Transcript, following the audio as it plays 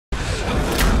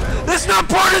That's not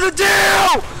part of the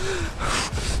deal!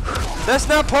 That's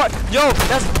not part. Yo,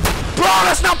 that's. Bro,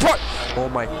 that's not part. Oh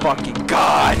my fucking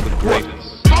god! What?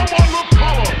 Someone with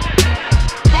power!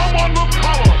 Someone with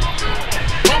power!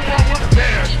 Someone with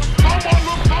dash! Someone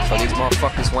with power! So these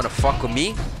motherfuckers wanna fuck with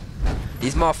me?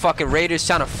 These motherfucking raiders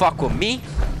trying to fuck with me?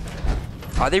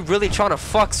 Are they really trying to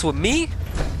fucks with me?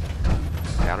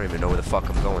 I don't even know where the fuck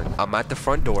I'm going. I'm at the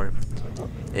front door.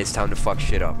 It's time to fuck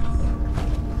shit up.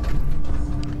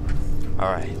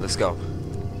 Alright, let's go.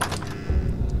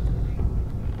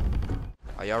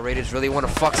 Are y'all raiders really want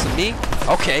to fuck with me?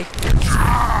 Okay.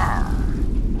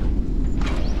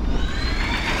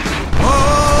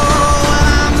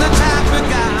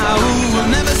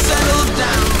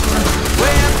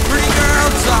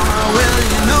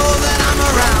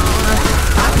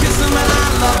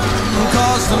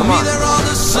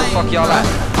 Fuck y'all at? I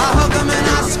hug them and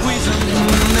I squeeze them.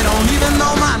 They don't even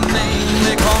know my name.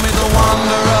 They call me the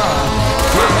wanderer.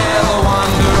 Yeah, the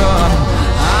wanderer.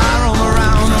 I roam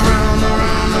around.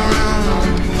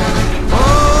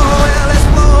 Oh, well, it's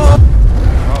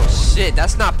Oh shit,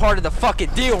 that's not part of the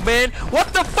fucking deal, man.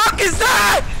 What the fuck is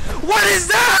that? What is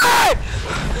that?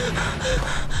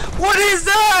 What is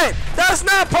that? That's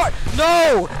not part.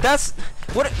 No, that's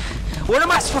what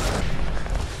am I supposed?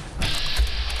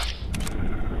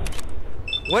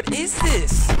 What is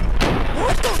this?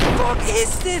 What the fuck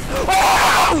is this?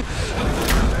 Oh!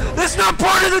 That's not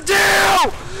part of the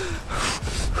deal!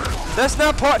 That's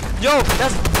not part. Yo,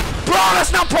 that's. Bro,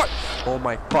 that's not part. Oh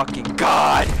my fucking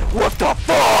god! What the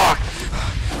fuck?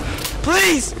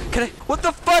 Please! Can I. What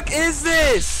the fuck is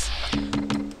this?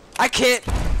 I can't.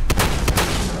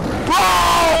 Bro!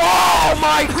 Oh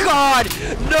my god!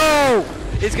 No!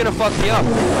 It's gonna fuck me up.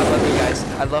 I love you guys.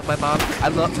 I love my mom. I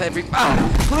love every.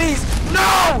 Please!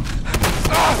 No!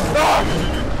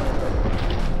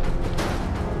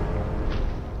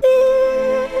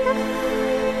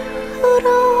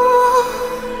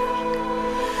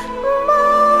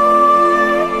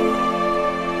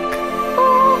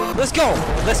 Let's go!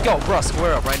 Let's go, bro.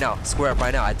 Square up right now. Square up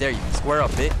right now. I dare you. Square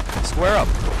up, bitch. Square up.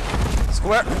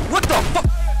 Square. What the fuck?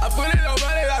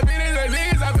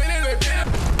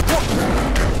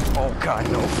 Oh god,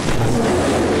 no.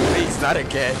 Please, not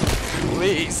again.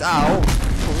 Please, ow.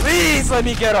 Please let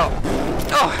me get up.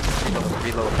 Oh.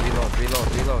 Reload.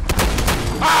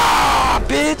 Ah,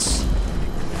 bitch.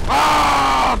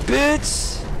 Ah,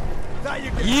 bitch.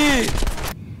 Yeah.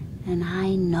 And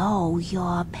I know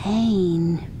your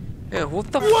pain. Yeah,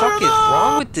 what the fuck is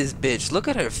wrong with this bitch? Look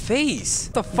at her face.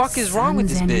 What the fuck is wrong with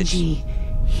this bitch?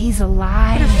 He's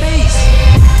alive. Look at her face.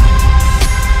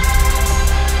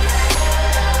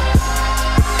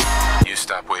 You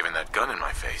stop waving that gun in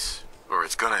my face, or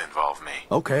it's gonna involve me.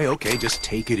 Okay, just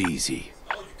take it easy.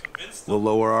 We'll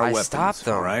lower our weapons, stopped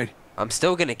them. all right? I'm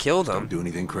still gonna kill them. Don't do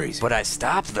anything crazy. But I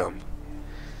stopped them.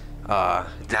 Now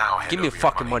give me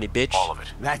fucking money, bitch. All of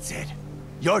it. That's it.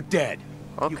 You're dead.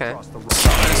 Okay. I was thinking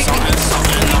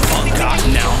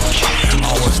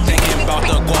about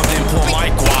the guap and pull my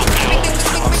guap out.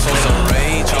 I'm so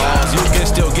sorry, Charles. You can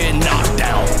still get knocked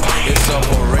down. It's a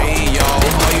parade, y'all.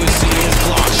 All you see is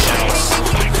block shouts.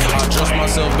 I trust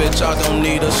myself, bitch. I don't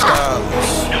need a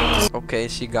stylist. Okay,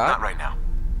 she got. Not right now.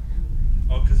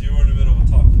 Oh, because you were in the middle of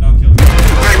a talk. Now kill me.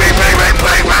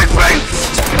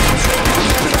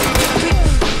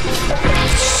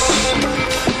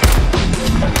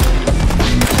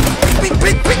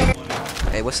 Bang!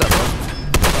 Hey, what's up, bro?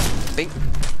 Bing.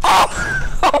 Oh!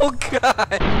 Oh,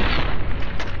 God!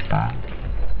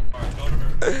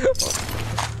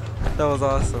 That was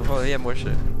awesome. Oh, he had more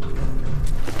shit.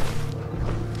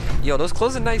 Yo, those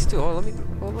clothes are nice, too. Oh, let me...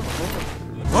 Hold on.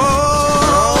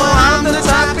 Oh, I'm the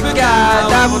type of guy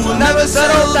that will never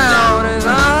settle down. And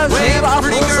I say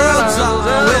pretty girls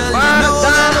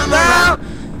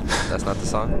That's not the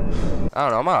song. I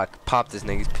don't know. I'm gonna pop this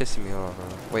nigga. He's pissing me off.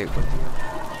 Wait, what?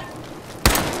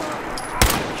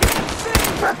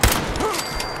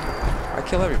 I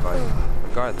kill everybody,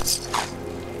 regardless.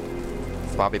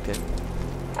 Bobby pin.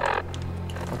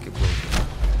 Fuck you, blue.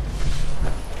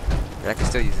 I can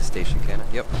still use the station, can I?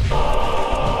 Yep.